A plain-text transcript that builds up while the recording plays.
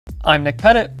I'm Nick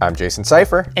Pettit. I'm Jason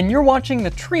Seifer. And you're watching the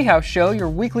Treehouse Show, your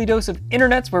weekly dose of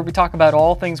internets where we talk about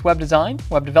all things web design,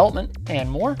 web development, and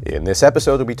more. In this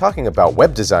episode, we'll be talking about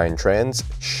web design trends,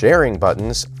 sharing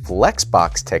buttons,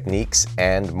 Flexbox techniques,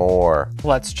 and more.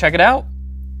 Let's check it out.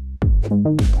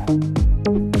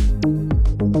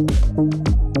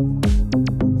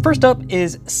 First up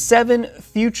is 7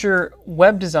 future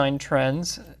web design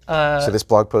trends. So this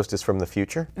blog post is from the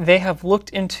future? They have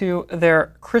looked into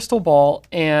their crystal ball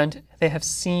and they have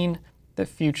seen the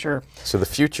future. So the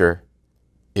future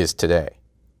is today.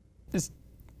 Is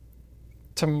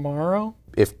tomorrow?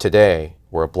 If today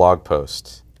were a blog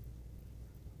post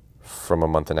from a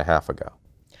month and a half ago.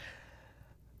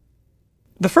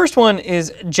 The first one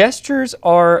is gestures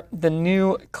are the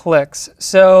new clicks.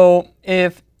 So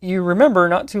if you remember,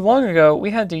 not too long ago, we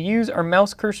had to use our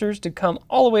mouse cursors to come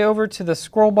all the way over to the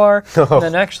scroll bar and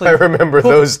then actually I remember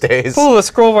those days. Pull the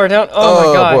scroll bar down. Oh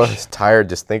my gosh. Boy, I was tired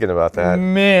just thinking about that.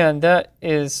 Man, that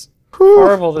is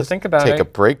horrible to think about. Take a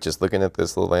break just looking at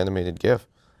this little animated GIF.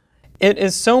 It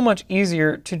is so much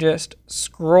easier to just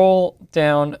scroll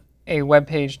down a web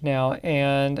page now,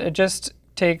 and it just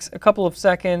takes a couple of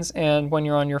seconds, and when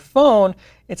you're on your phone,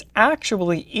 it's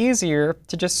actually easier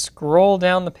to just scroll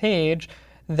down the page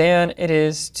than it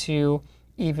is to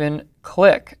even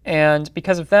click. And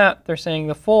because of that, they're saying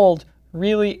the fold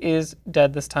really is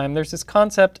dead this time. There's this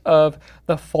concept of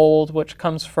the fold, which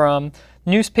comes from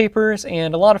newspapers,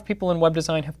 and a lot of people in web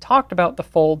design have talked about the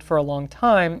fold for a long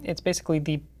time. It's basically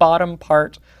the bottom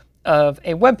part of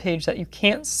a web page that you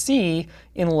can't see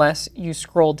unless you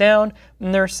scroll down.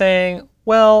 And they're saying,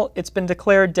 well, it's been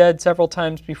declared dead several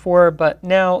times before, but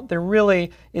now there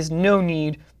really is no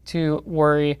need to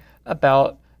worry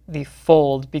about the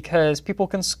fold because people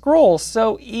can scroll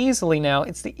so easily now.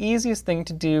 It's the easiest thing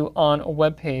to do on a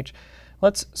web page.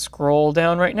 Let's scroll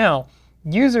down right now.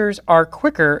 Users are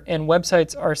quicker and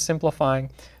websites are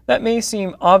simplifying. That may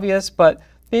seem obvious, but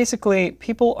basically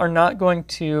people are not going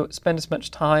to spend as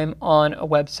much time on a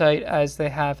website as they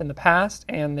have in the past,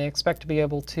 and they expect to be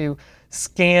able to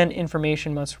scan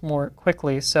information much more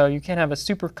quickly. So you can't have a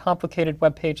super complicated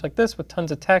web page like this with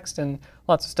tons of text and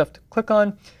lots of stuff to click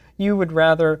on. You would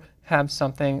rather have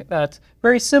something that's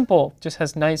very simple, just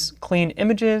has nice clean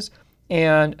images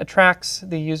and attracts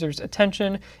the user's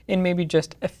attention in maybe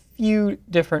just a few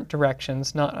different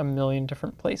directions, not a million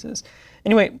different places.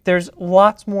 Anyway, there's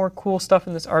lots more cool stuff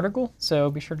in this article,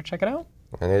 so be sure to check it out.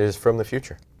 And it is from the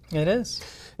future. It is.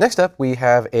 Next up, we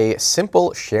have a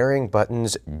simple sharing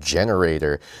buttons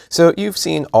generator. So you've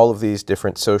seen all of these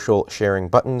different social sharing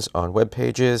buttons on web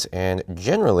pages, and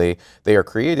generally they are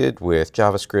created with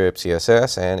JavaScript,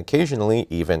 CSS, and occasionally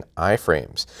even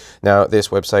iframes. Now, this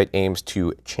website aims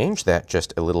to change that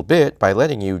just a little bit by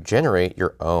letting you generate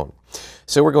your own.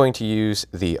 So we're going to use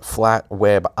the flat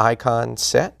web icon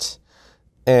set,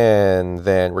 and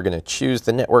then we're going to choose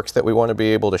the networks that we want to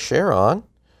be able to share on.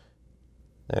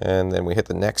 And then we hit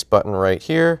the next button right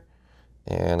here.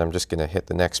 And I'm just going to hit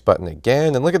the next button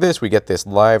again. And look at this, we get this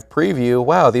live preview.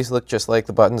 Wow, these look just like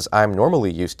the buttons I'm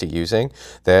normally used to using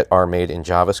that are made in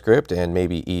JavaScript and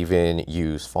maybe even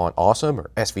use Font Awesome or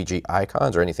SVG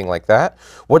icons or anything like that.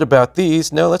 What about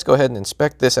these? No, let's go ahead and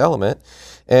inspect this element.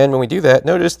 And when we do that,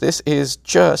 notice this is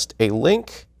just a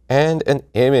link and an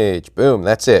image. Boom,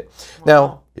 that's it. Wow.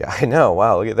 Now, yeah, I know.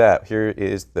 Wow, look at that. Here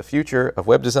is the future of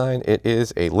web design. It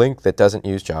is a link that doesn't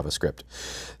use JavaScript.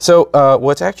 So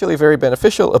what's actually very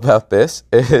beneficial about this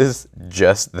is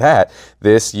just that.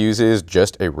 This uses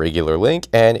just a regular link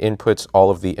and inputs all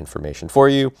of the information for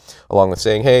you, along with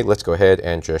saying, hey, let's go ahead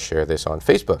and just share this on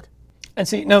Facebook. And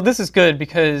see, now this is good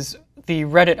because the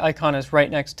Reddit icon is right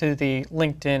next to the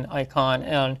LinkedIn icon.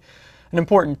 And an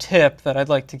important tip that I'd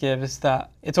like to give is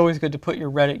that it's always good to put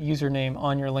your Reddit username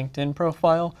on your LinkedIn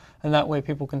profile, and that way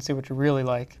people can see what you really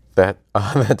like.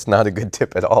 That's not a good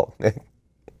tip at all, Nick.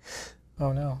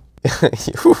 Oh no.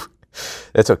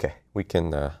 It's okay. We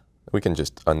can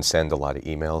just unsend a lot of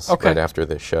emails right after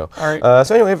this show. All right.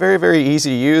 So anyway, very, very easy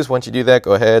to use. Once you do that,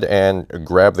 go ahead and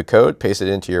grab the code, paste it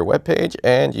into your web page,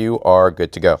 and you are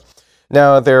good to go.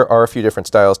 Now, there are a few different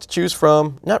styles to choose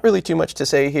from. Not really too much to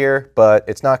say here, but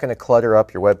it's not going to clutter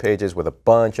up your web pages with a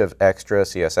bunch of extra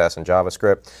CSS and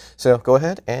JavaScript. So go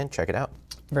ahead and check it out.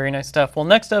 Very nice stuff. Well,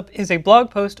 next up is a blog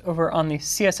post over on the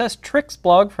CSS-Tricks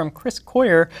blog from Chris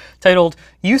Coyer titled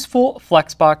Useful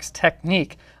Flexbox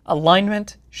Technique,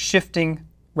 Alignment Shifting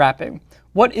Wrapping.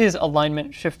 What is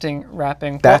alignment shifting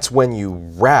wrapping? That's when you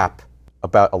wrap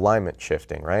about alignment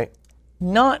shifting, right?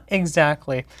 Not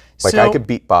exactly. Like I could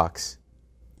beatbox,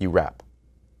 you rap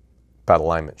about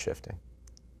alignment shifting.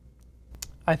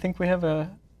 I think we have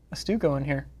a stew going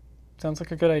here. Sounds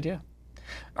like a good idea.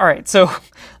 All right, so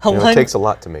It takes a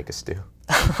lot to make a stew.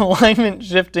 alignment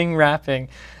shifting wrapping.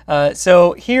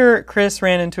 So here, Chris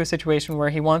ran into a situation where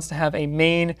he wants to have a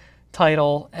main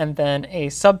title and then a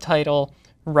subtitle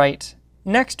right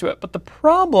next to it. But the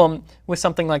problem with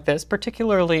something like this,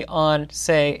 particularly on,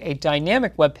 say, a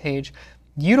dynamic web page,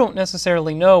 you don't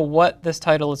necessarily know what this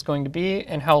title is going to be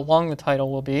and how long the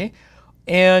title will be.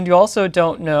 And you also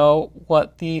don't know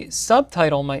what the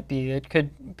subtitle might be. It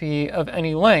could be of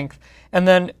any length. And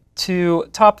then to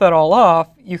top that all off,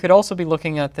 you could also be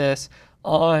looking at this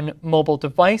on mobile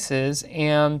devices,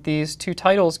 and these two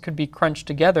titles could be crunched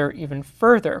together even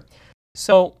further.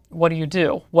 So what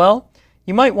do? Well,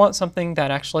 you might want something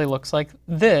that actually looks like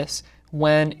this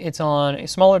when it's on a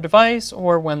smaller device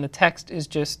or when the text is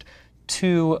just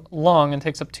too long and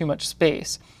takes up too much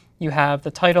space. You have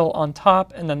the title on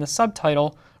top and then the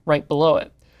subtitle right below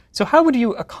it. So how would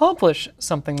you accomplish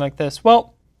something like this?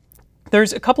 Well,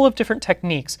 there's a couple of different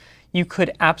techniques. You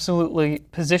could absolutely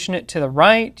position it to the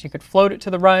right, you could float it to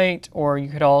the right, or you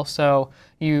could also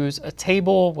use a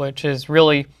table, which is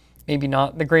really maybe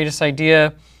not the greatest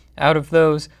idea out of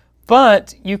those.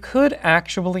 But you could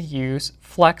actually use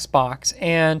Flexbox.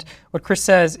 And what Chris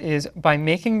says is by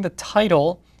making the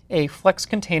title a flex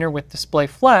container with display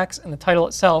flex and the title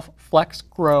itself flex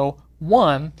grow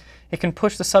 1, it can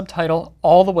push the subtitle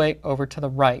all the way over to the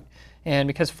right. And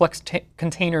because flex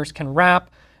containers can wrap,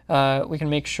 we can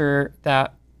make sure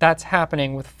that that's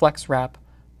happening with flex wrap.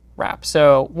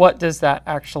 So what does that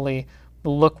actually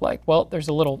look like? Well, there's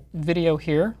a little video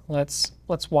here. Let's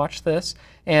watch this.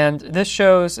 And this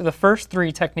shows the first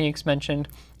 3 techniques mentioned,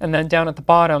 and then down at the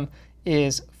bottom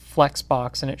is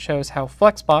Flexbox, and it shows how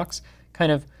Flexbox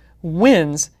kind of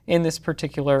wins in this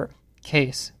particular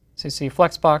case. So you see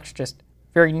Flexbox just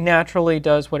very naturally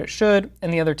does what it should,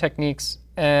 and the other techniques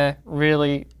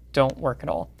really don't work at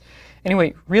all.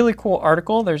 Anyway, really cool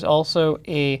article. There's also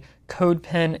a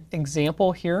CodePen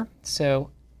example here,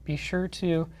 so be sure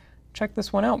to check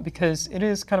this one out because it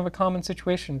is kind of a common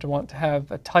situation to want to have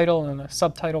a title and a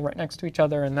subtitle right next to each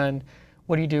other, and then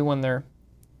what do you do when they're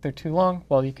too long?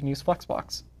 Well, you can use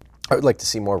Flexbox. I would like to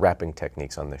see more wrapping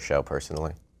techniques on this show,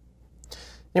 personally.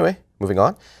 Anyway, moving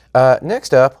on.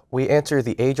 Next up, we answer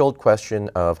the age-old question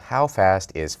of how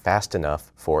fast is fast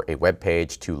enough for a web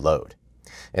page to load?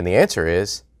 And the answer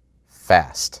is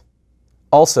fast.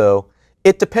 Also,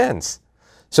 it depends.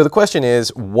 So the question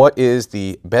is, what is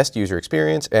the best user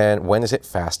experience and when is it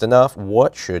fast enough?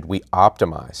 What should we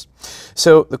optimize?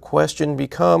 So the question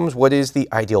becomes, what is the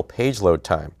ideal page load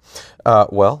time?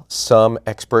 Well, some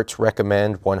experts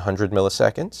recommend 100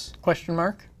 milliseconds. Question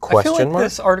mark? Question I feel like mark?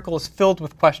 this article is filled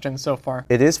with questions so far.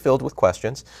 It is filled with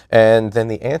questions, and then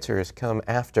the answers come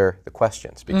after the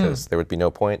questions because there would be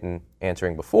no point in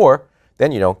answering before.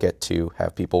 Then you don't get to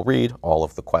have people read all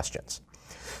of the questions.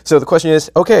 So the question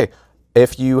is, okay,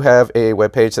 if you have a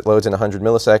web page that loads in 100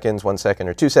 milliseconds, 1 second,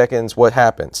 or 2 seconds, what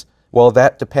happens? Well,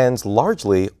 that depends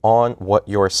largely on what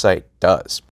your site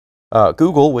does.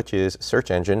 Google, which is a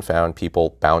search engine, found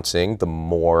people bouncing the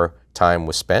more time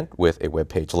was spent with a web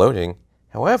page loading.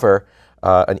 However,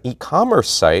 an e-commerce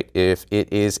site, if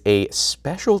it is a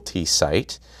specialty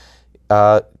site,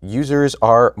 users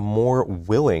are more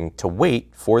willing to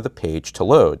wait for the page to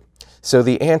load. So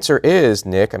the answer is,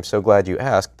 Nick, I'm so glad you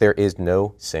asked, there is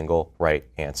no single right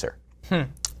answer.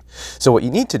 So what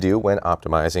you need to do when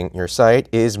optimizing your site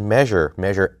is measure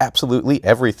absolutely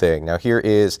everything. Now here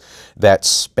is that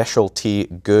specialty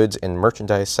goods and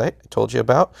merchandise site I told you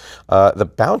about. The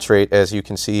bounce rate, as you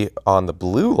can see on the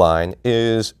blue line,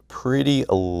 is pretty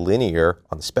linear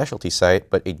on the specialty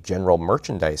site, but a general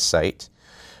merchandise site,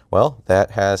 well,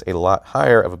 that has a lot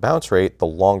higher of a bounce rate the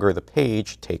longer the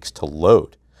page takes to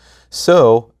load.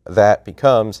 So that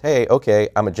becomes, hey, okay,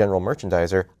 I'm a general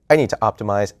merchandiser. I need to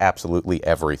optimize absolutely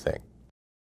everything.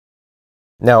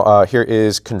 Now, here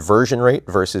is conversion rate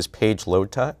versus page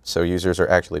load time. So users are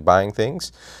actually buying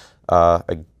things.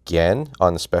 Again,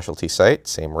 on the specialty site,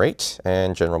 same rate.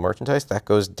 And general merchandise, that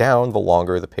goes down the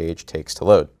longer the page takes to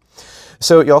load.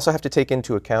 So you also have to take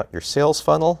into account your sales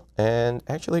funnel and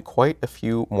actually quite a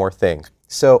few more things.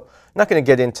 So I'm not going to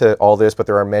get into all this, but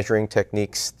there are measuring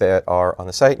techniques that are on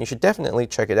the site, and you should definitely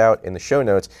check it out in the show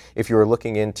notes if you are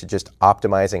looking into just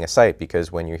optimizing a site,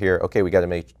 because when you hear, okay, we got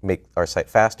to make our site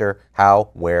faster, how,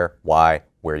 where, why,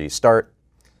 where do you start?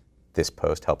 This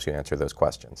post helps you answer those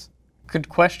questions. Good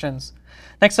questions.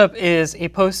 Next up is a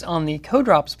post on the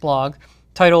Codrops blog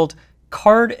titled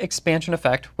Card Expansion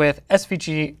Effect with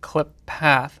SVG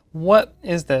ClipPath. What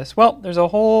is this? Well, there's a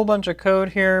whole bunch of code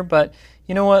here, but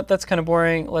you know what? That's kind of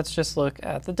boring. Let's just look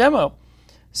at the demo.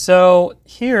 So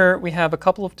here we have a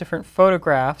couple of different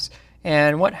photographs,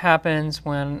 And what happens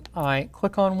when I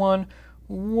click on one?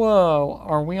 Whoa,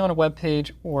 are we on a web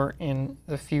page or in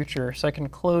the future? So I can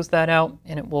close that out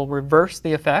and it will reverse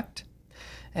the effect.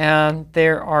 And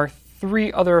there are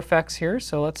 3 other effects here,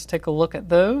 so let's take a look at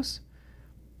those.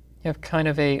 You have kind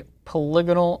of a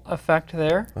polygonal effect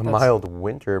there. A mild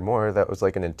winter, more that was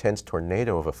like an intense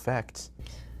tornado of effects.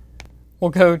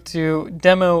 We'll go to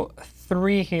demo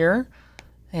 3 here,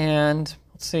 and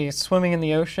let's see, swimming in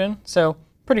the ocean. So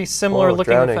pretty similar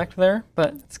looking effect there,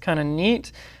 but it's kind of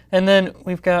neat. And then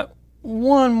we've got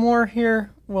one more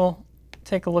here we'll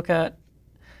take a look at.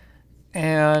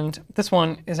 And this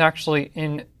one is actually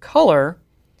in color,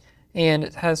 and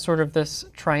it has sort of this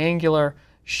triangular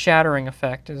shattering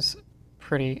effect. Is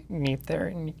pretty neat there,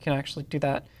 and you can actually do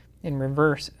that in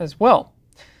reverse as well.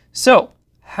 So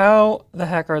how the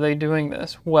heck are they doing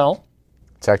this? Well,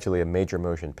 it's actually a major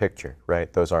motion picture,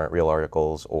 right? Those aren't real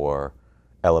articles or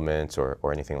elements or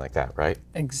anything like that, right?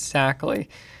 Exactly.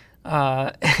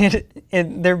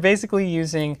 They're basically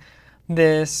using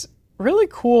this really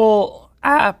cool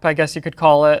app, I guess you could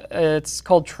call it. It's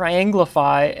called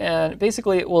Trianglify, and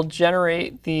basically it will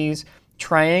generate these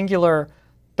triangular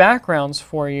backgrounds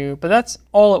for you, but that's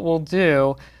all it will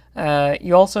do.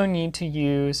 You also need to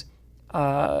use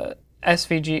the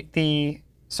SVG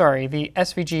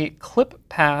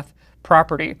clipPath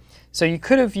property. So you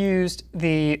could have used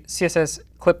the CSS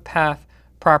clipPath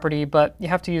property, but you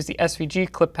have to use the SVG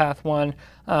clipPath one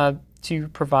to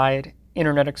provide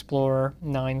Internet Explorer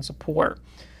 9 support.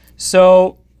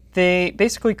 So they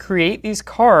basically create these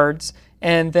cards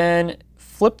and then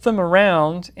flip them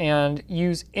around and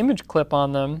use image clip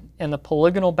on them and the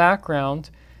polygonal background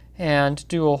and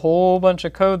do a whole bunch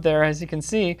of code there, as you can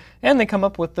see, and they come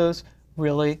up with those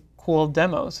really cool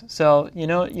demos. So, you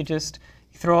know, you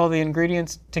throw all the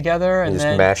ingredients together and just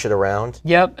then mash it around.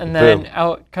 Yep, and then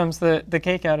out comes the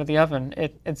cake out of the oven.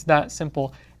 It's that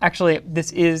simple. Actually,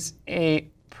 this is a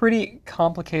pretty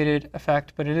complicated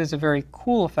effect, but it is a very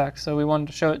cool effect, so we wanted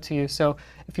to show it to you. So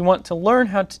if you want to learn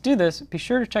how to do this, be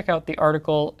sure to check out the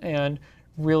article and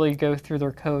really go through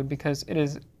their code, because it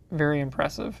is very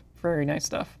impressive. Very nice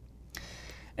stuff.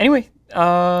 Anyway,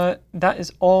 that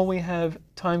is all we have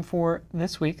time for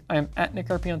this week. I am at Nick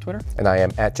RP on Twitter. And I am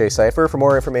at Jason Seifer. For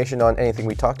more information on anything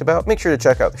we talked about, make sure to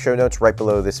check out the show notes right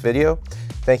below this video.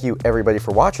 Thank you everybody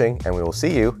for watching, and we will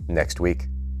see you next week.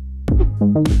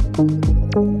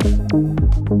 Thank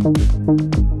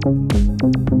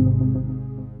you.